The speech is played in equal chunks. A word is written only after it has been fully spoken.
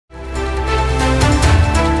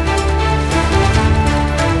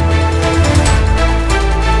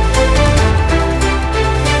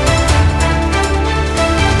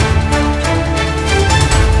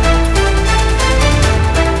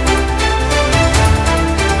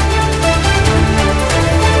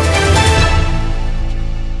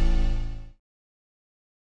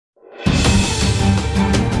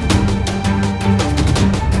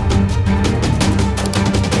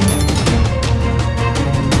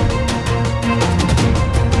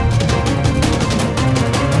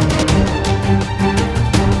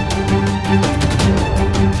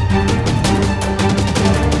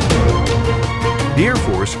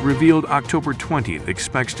revealed October 20th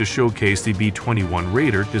expects to showcase the B-21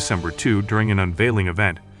 Raider December 2 during an unveiling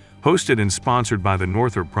event hosted and sponsored by the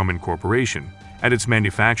Northrop Grumman Corporation at its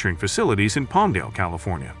manufacturing facilities in Palmdale,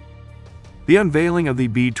 California. The unveiling of the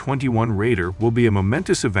B-21 Raider will be a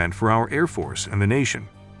momentous event for our Air Force and the nation,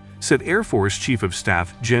 said Air Force Chief of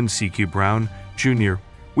Staff Gen C.Q. Brown, Jr.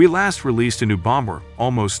 We last released a new bomber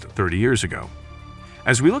almost 30 years ago.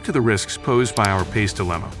 As we look to the risks posed by our pace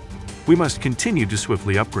dilemma, we must continue to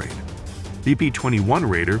swiftly upgrade. The B-21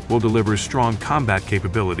 Raider will deliver strong combat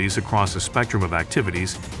capabilities across a spectrum of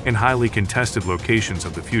activities in highly contested locations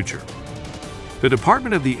of the future. The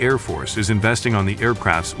Department of the Air Force is investing on the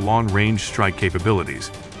aircraft's long-range strike capabilities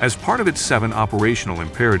as part of its 7 operational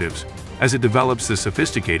imperatives as it develops the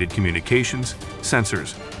sophisticated communications,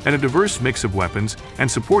 sensors, and a diverse mix of weapons and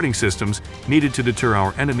supporting systems needed to deter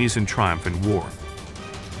our enemies in triumph in war.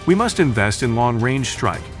 We must invest in long-range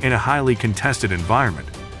strike in a highly contested environment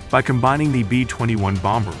by combining the B-21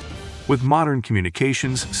 bomber with modern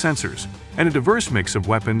communications, sensors, and a diverse mix of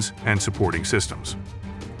weapons and supporting systems.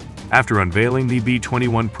 After unveiling, the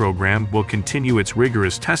B-21 program will continue its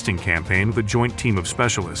rigorous testing campaign with a joint team of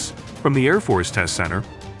specialists from the Air Force Test Center,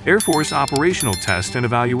 Air Force Operational Test and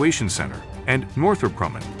Evaluation Center, and Northrop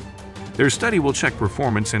Grumman. Their study will check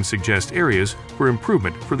performance and suggest areas for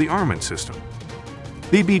improvement for the armament system.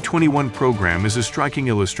 The B-21 program is a striking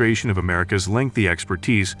illustration of America's lengthy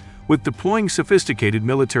expertise with deploying sophisticated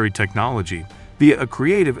military technology via a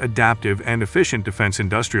creative, adaptive, and efficient defense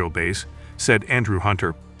industrial base, said Andrew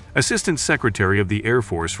Hunter, Assistant Secretary of the Air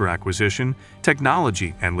Force for Acquisition,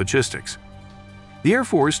 Technology, and Logistics. The Air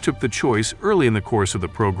Force took the choice early in the course of the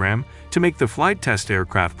program to make the flight test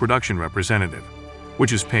aircraft production representative,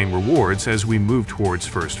 which is paying rewards as we move towards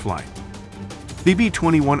first flight. The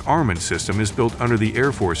B-21 armament system is built under the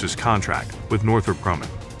Air Force's contract with Northrop Grumman.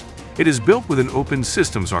 It is built with an open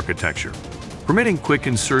systems architecture, permitting quick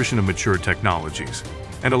insertion of mature technologies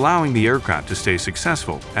and allowing the aircraft to stay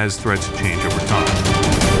successful as threats change over time.